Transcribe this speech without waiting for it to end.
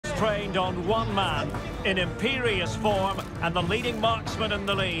trained on one man, in imperious form and the leading marksman in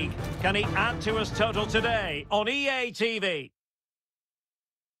the league. Can he add to his total today on EA TV?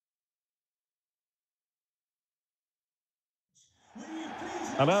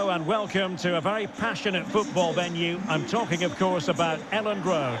 Hello and welcome to a very passionate football venue. I'm talking, of course, about Elland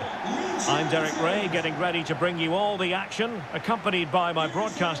Road. I'm Derek Ray, getting ready to bring you all the action, accompanied by my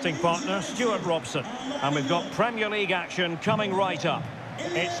broadcasting partner, Stuart Robson. And we've got Premier League action coming right up.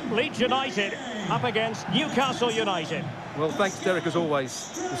 It's Leeds United up against Newcastle United. Well, thanks, Derek, as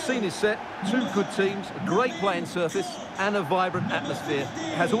always. The scene is set, two good teams, a great playing surface and a vibrant atmosphere.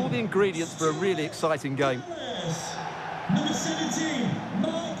 It has all the ingredients for a really exciting game. Number 17,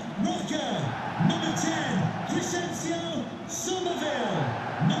 Mark Rocker. Number 10, Crescencio Somerville.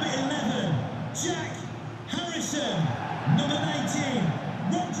 Number 11, Jack Harrison. Number 19,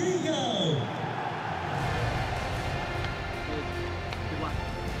 Rodrigo.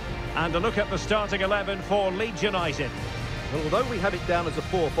 And a look at the starting 11 for Leeds United. Well, although we have it down as a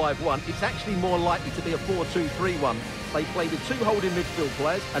 4-5-1, it's actually more likely to be a 4-2-3-1. They play with two holding midfield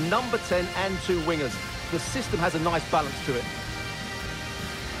players, a number 10 and two wingers. The system has a nice balance to it.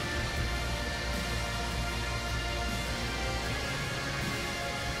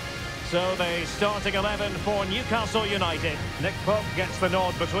 So the starting 11 for Newcastle United. Nick Pope gets the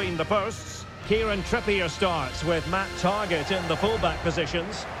nod between the posts. Kieran Trippier starts with Matt Targett in the fullback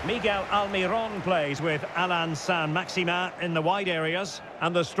positions. Miguel Almiron plays with Alain Saint-Maximin in the wide areas.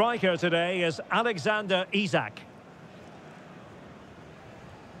 And the striker today is Alexander Isak.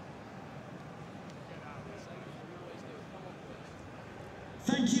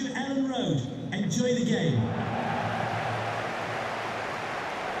 Thank you, Elland Road. Enjoy the game.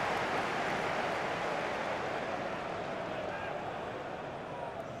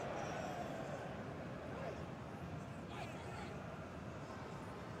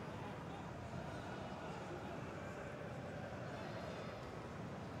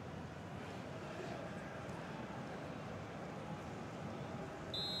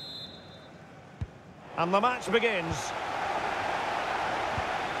 And the match begins.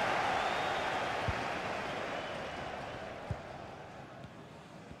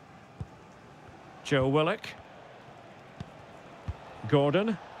 Joe Willock.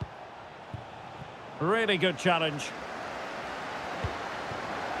 Gordon. Really good challenge.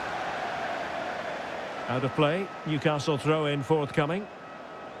 Out of play. Newcastle throw in forthcoming.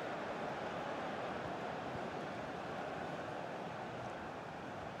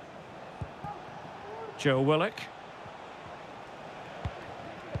 Joe Willock.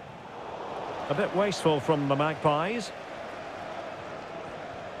 A bit wasteful from the Magpies.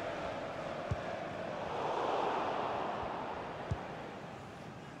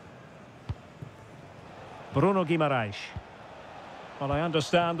 Bruno Guimaraes. Well, I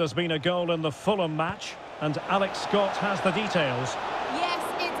understand there's been a goal in the Fulham match, and Alex Scott has the details. Yes,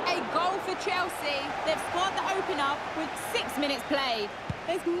 it's a goal for Chelsea. They've scored the opener with 6 minutes played.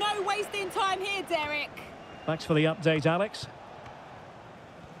 There's no wasting time here, Derek. Thanks for the update, Alex.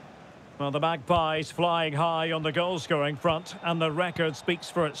 Well, the Magpies flying high on the goal-scoring front, and the record speaks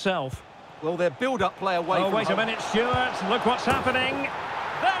for itself. Well, their build-up play away from wait home. a minute, Stuart. Look what's happening.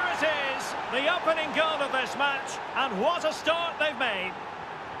 There it is, the opening goal of this match, and what a start they've made.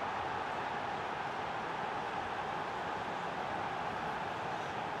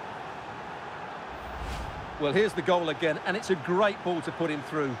 Well, here's the goal again, and it's a great ball to put him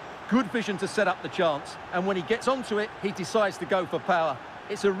through. Good vision to set up the chance, and when he gets onto it, he decides to go for power.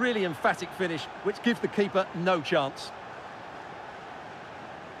 It's a really emphatic finish, which gives the keeper no chance.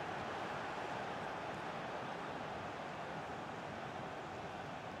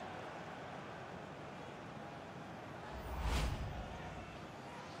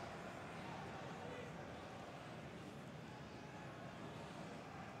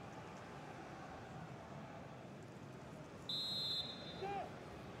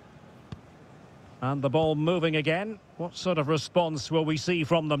 And the ball moving again. What sort of response will we see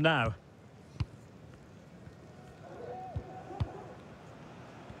from them now?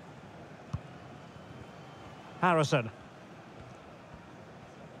 Harrison.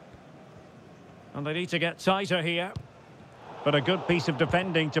 And they need to get tighter here. But a good piece of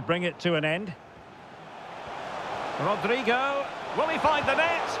defending to bring it to an end. Rodrigo. Will he find the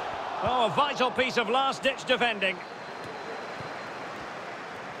net? Oh, a vital piece of last-ditch defending.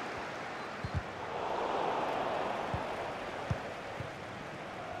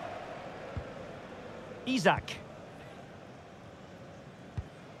 Isak.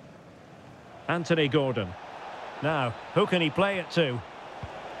 Anthony Gordon. Now, who can he play it to?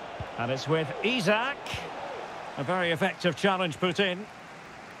 And it's with Isak. A very effective challenge put in.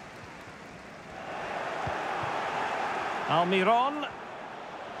 Almiron.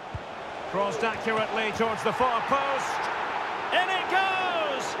 Crossed accurately towards the far post. In it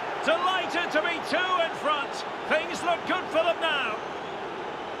goes! Delighted to be two in front. Things look good for them now.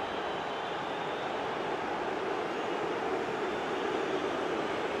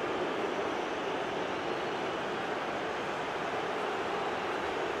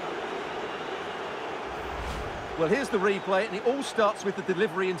 Well, here's the replay, and it all starts with the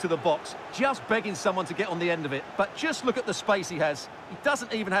delivery into the box. Just begging someone to get on the end of it. But just look at the space he has. He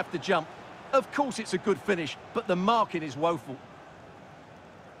doesn't even have to jump. Of course it's a good finish, but the marking is woeful.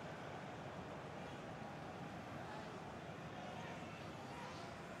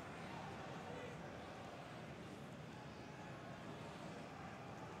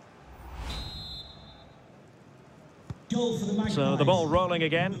 Goal for the Magpies. So the ball rolling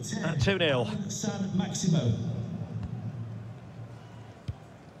again at 2-0. San Maximo.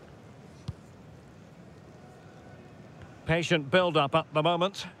 Patient build-up at the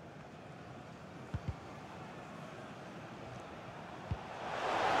moment.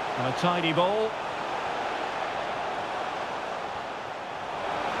 And a tidy ball.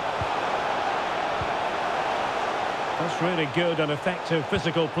 That's really good and effective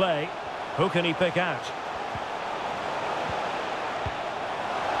physical play. Who can he pick out?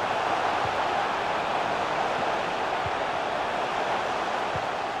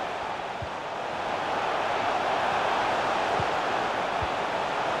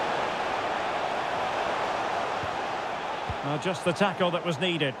 Just the tackle that was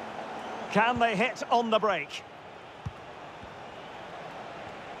needed. Can they hit on the break?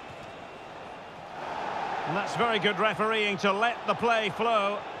 And that's very good refereeing to let the play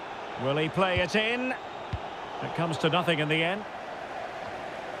flow. Will he play it in? It comes to nothing in the end.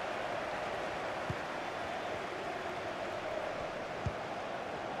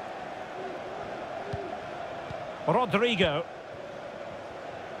 Rodrigo.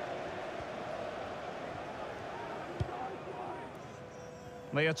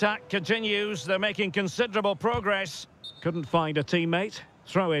 The attack continues. They're making considerable progress. Couldn't find a teammate.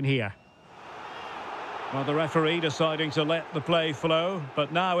 Throw in here. Well, the referee deciding to let the play flow,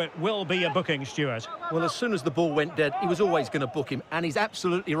 but now it will be a booking, Stuart. Well, as soon as the ball went dead, he was always going to book him, and he's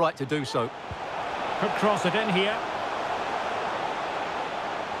absolutely right to do so. Could cross it in here.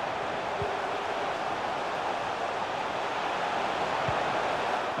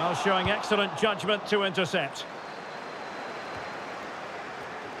 Now showing excellent judgment to intercept.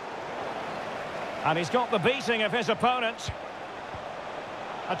 And he's got the beating of his opponent.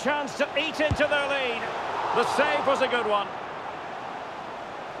 A chance to eat into their lead. The save was a good one.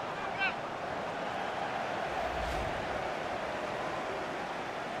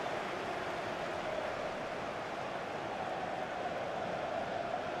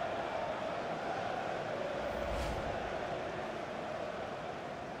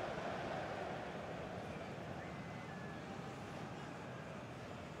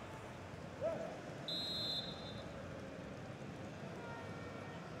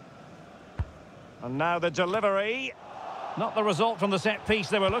 And now the delivery. Not the result from the set piece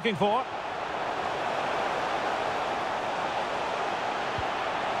they were looking for.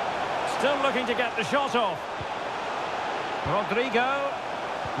 Still looking to get the shot off. Rodrigo.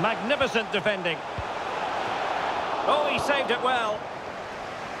 Magnificent defending. Oh, he saved it well.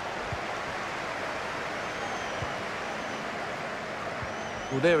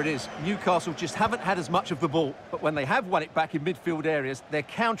 Well, there it is. Newcastle just haven't had as much of the ball, but when they have won it back in midfield areas, their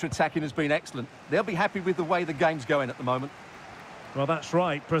counter-attacking has been excellent. They'll be happy with the way the game's going at the moment. Well, that's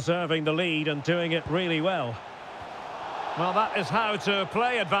right, preserving the lead and doing it really well. Well, that is how to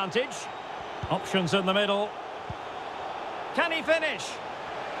play advantage. Options in the middle. Can he finish?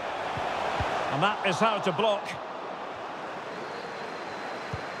 And that is how to block.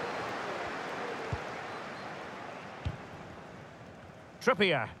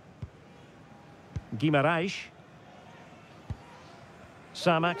 Trippier. Guimarães.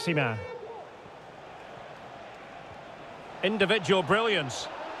 Saint-Maximin. Individual brilliance.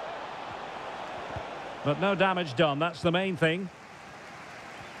 But no damage done, that's the main thing.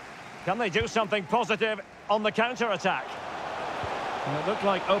 Can they do something positive on the counter-attack? It looked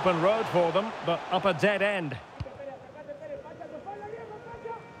like open road for them, but up a dead end.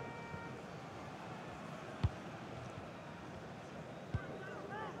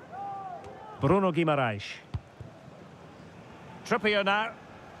 Bruno Guimarães. Trippier now.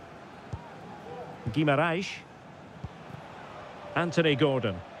 Guimarães. Anthony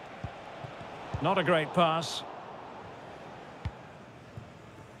Gordon. Not a great pass.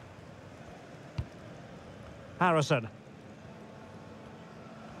 Harrison.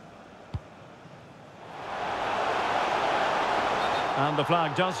 And the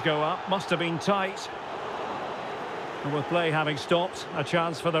flag does go up. Must have been tight. And with play having stopped, a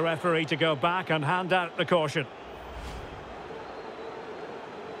chance for the referee to go back and hand out the caution.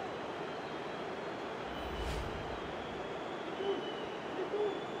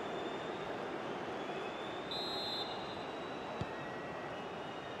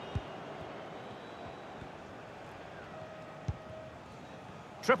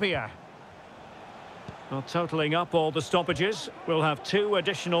 Trippier. Well, totalling up all the stoppages, we'll have 2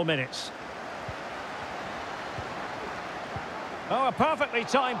 additional minutes. Oh, a perfectly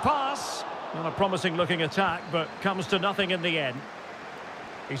timed pass. Not a promising looking attack, but comes to nothing in the end.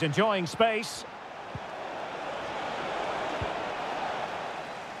 He's enjoying space.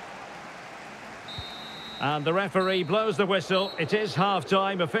 And the referee blows the whistle. It is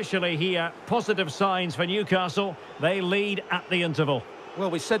half-time officially here. Positive signs for Newcastle. They lead at the interval. Well,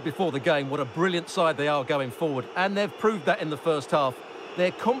 we said before the game what a brilliant side they are going forward, and they've proved that in the first half.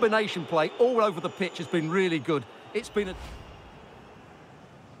 Their combination play all over the pitch has been really good. It's been a...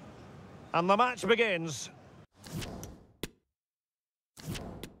 And the match begins.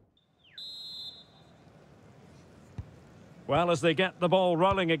 Well, as they get the ball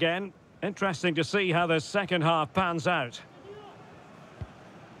rolling again, interesting to see how the second half pans out.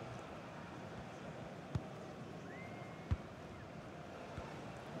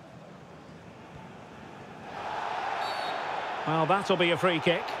 Well, that'll be a free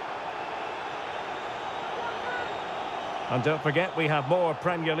kick. And don't forget, we have more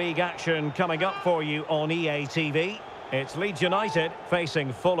Premier League action coming up for you on EA TV. It's Leeds United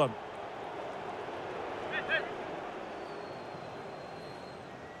facing Fulham.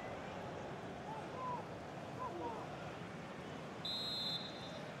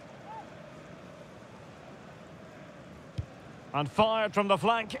 And fired from the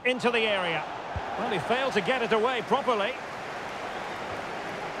flank into the area. Well, he failed to get it away properly.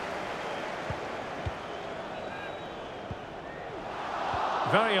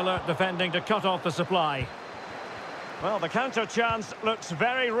 Very alert defending to cut off the supply. Well, the counter chance looks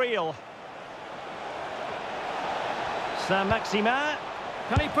very real. Saint-Maximin,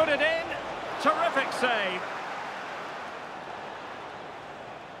 can he put it in? Terrific save.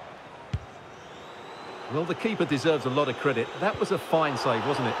 Well, the keeper deserves a lot of credit. That was a fine save,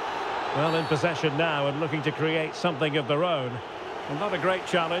 wasn't it? Well, in possession now and looking to create something of their own. Well, not a great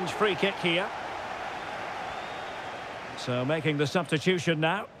challenge. Free kick here. So making the substitution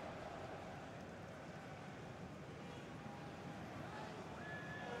now.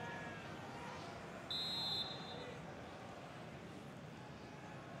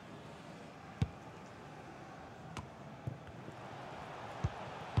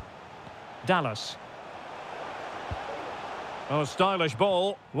 Dallas. Oh, stylish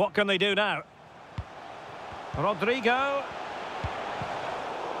ball. What can they do now? Rodrigo.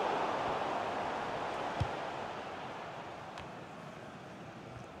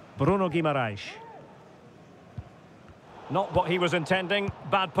 Bruno Guimaraes. Not what he was intending.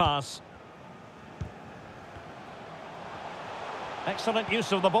 Bad pass. Excellent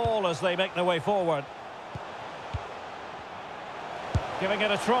use of the ball as they make their way forward. Giving it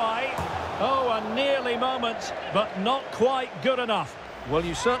a try. Oh, a nearly moment, but not quite good enough. Well,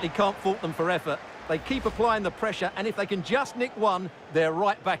 you certainly can't fault them for effort. They keep applying the pressure, and if they can just nick one, they're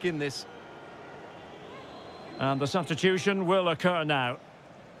right back in this. And the substitution will occur now.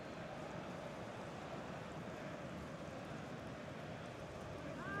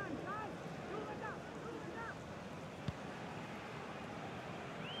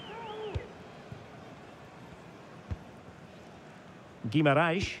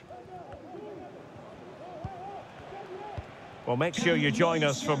 Guimaraes. Well, make sure you join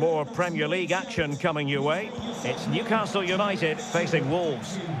us for more Premier League action coming your way. It's Newcastle United facing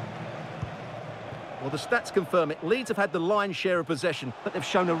Wolves. Well, the stats confirm it. Leeds have had the lion's share of possession, but they've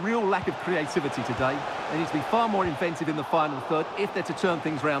shown a real lack of creativity today. They need to be far more inventive in the final third if they're to turn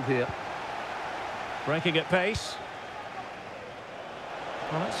things round here. Breaking at pace.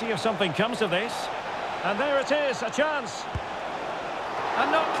 Well, let's see if something comes of this. And there it is, a chance. And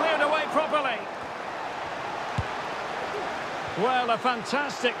not cleared away properly. Well, a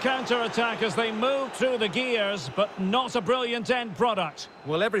fantastic counter-attack as they move through the gears, but not a brilliant end product.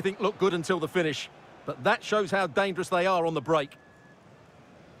 Well, everything looked good until the finish, but that shows how dangerous they are on the break.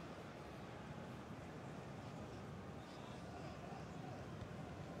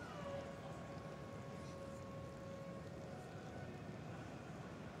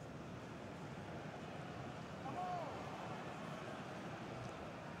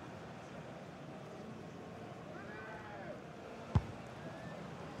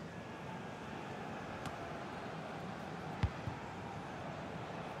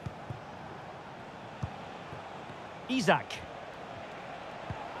 Isak.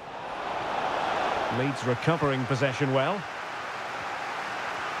 Leeds recovering possession well.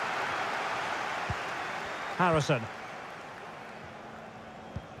 Harrison.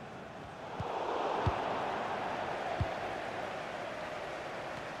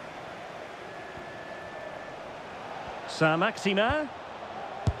 Saint-Maximin.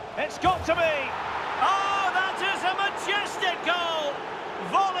 It's got to be! Oh, that is a majestic goal!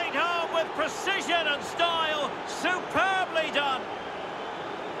 Volleyed home with precision and style. Superbly done.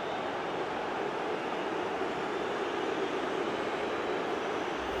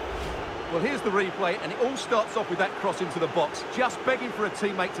 Well, here's the replay, and it all starts off with that cross into the box, just begging for a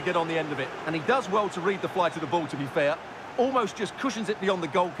teammate to get on the end of it. And he does well to read the flight of the ball, to be fair. Almost just cushions it beyond the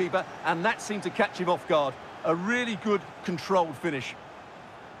goalkeeper, and that seemed to catch him off guard. A really good, controlled finish.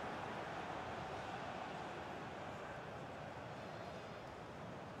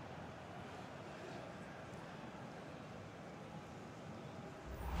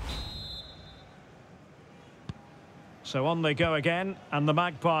 So on they go again, and the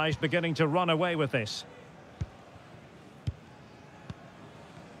Magpies beginning to run away with this.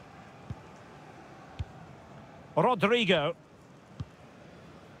 Rodrigo.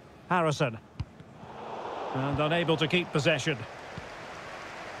 Harrison. And unable to keep possession.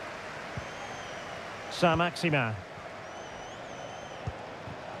 Saint-Maximin.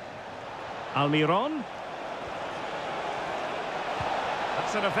 Almiron.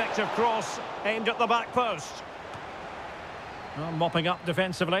 That's an effective cross aimed at the back post. Well, mopping up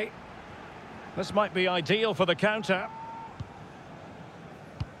defensively. This might be ideal for the counter.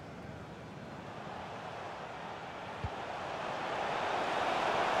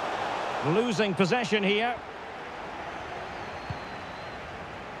 Losing possession here.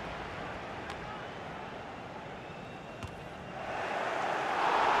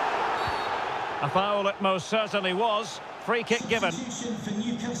 A foul it most certainly was. Free kick given. Substitution for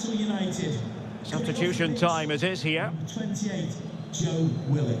Newcastle United. Substitution time it is here. Number 28, Joe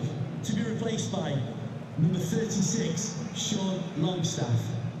Willock. To be replaced by number 36, Sean Longstaff.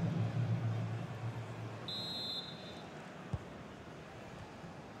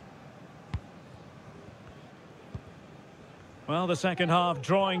 Well, the second half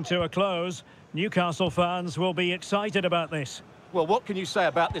drawing to a close. Newcastle fans will be excited about this. Well, what can you say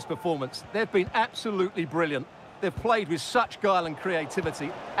about this performance? They've been absolutely brilliant. They've played with such guile and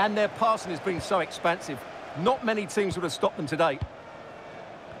creativity, and their passing has been so expansive. Not many teams would have stopped them today.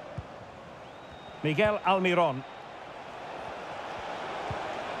 Miguel Almiron.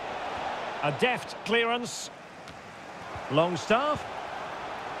 A deft clearance. Longstaff.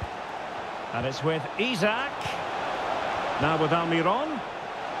 And it's with Isak. Now with Almiron.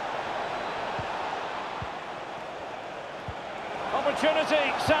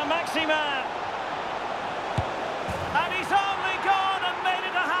 Opportunity, Saint-Maximin. And he's only gone and made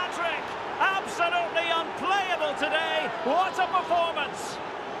it a hat-trick. Absolutely unplayable today. What a performance.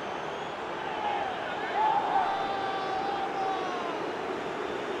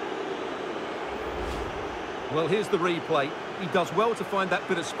 Well, here's the replay. He does well to find that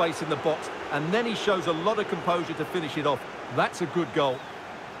bit of space in the box, and then he shows a lot of composure to finish it off. That's a good goal.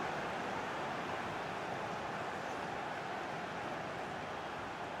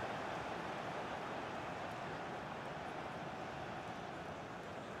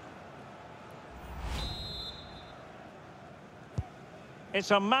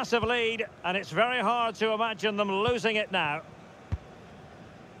 It's a massive lead, and it's very hard to imagine them losing it now.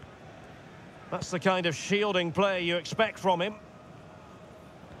 That's the kind of shielding play you expect from him.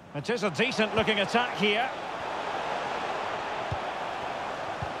 It is a decent-looking attack here.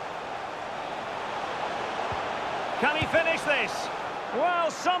 Can he finish this? Well,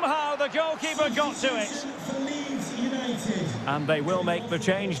 somehow the goalkeeper got to it. For Leeds United. And they will make the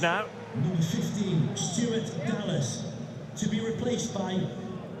change now. Number 15, Stuart Dallas. To be replaced by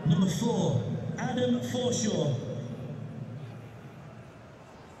number 4, Adam Forshaw.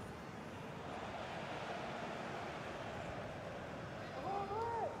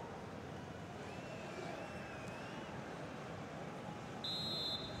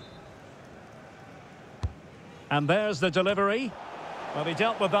 And there's the delivery. Well, he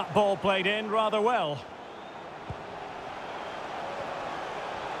dealt with that ball played in rather well.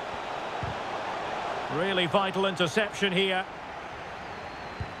 Really vital interception here.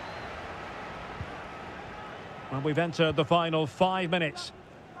 Well, we've entered the final 5 minutes.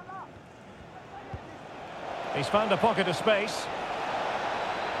 He's found a pocket of space.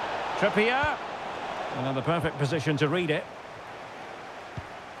 Trippier. And in the perfect position to read it.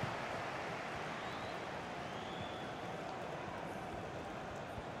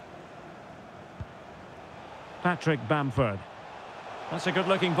 Patrick Bamford. That's a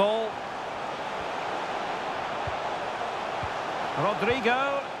good-looking ball.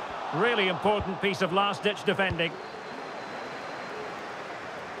 Rodrigo. Really important piece of last-ditch defending.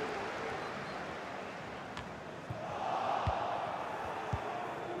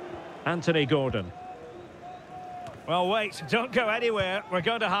 Anthony Gordon. Well, wait, don't go anywhere. We're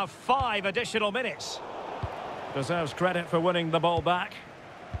going to have 5 additional minutes. Deserves credit for winning the ball back.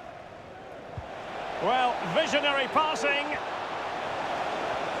 Well, visionary passing.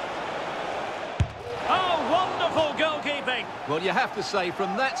 Oh, wonderful goalkeeping. Well, you have to say,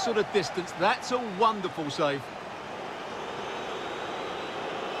 from that sort of distance, that's a wonderful save.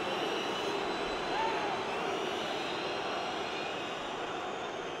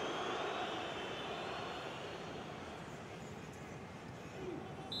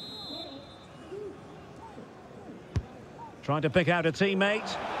 Trying to pick out a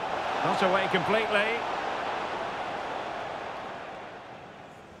teammate. Not away completely.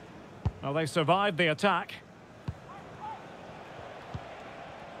 Well, they survived the attack.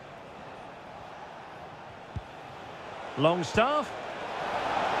 Longstaff.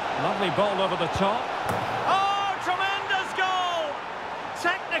 Lovely ball over the top. Oh, tremendous goal!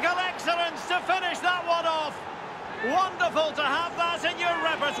 Technical excellence to finish that one off. Wonderful to have that in your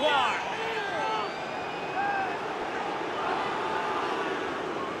repertoire.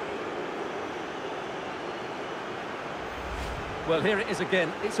 Well, here it is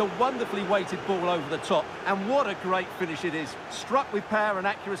again. It's a wonderfully weighted ball over the top, and what a great finish it is. Struck with power and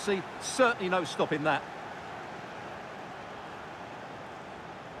accuracy, certainly no stopping that.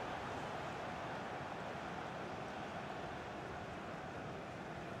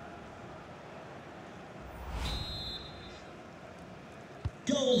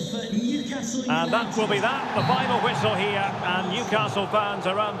 Goal for Newcastle United. And that will be that, the final whistle here, and Newcastle fans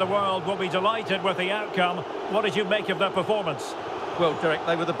around the world will be delighted with the outcome. What did you make of their performance? Well, Derek,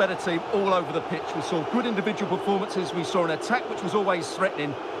 they were the better team all over the pitch. We saw good individual performances, we saw an attack which was always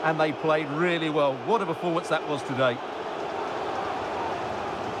threatening, and they played really well. What a performance that was today.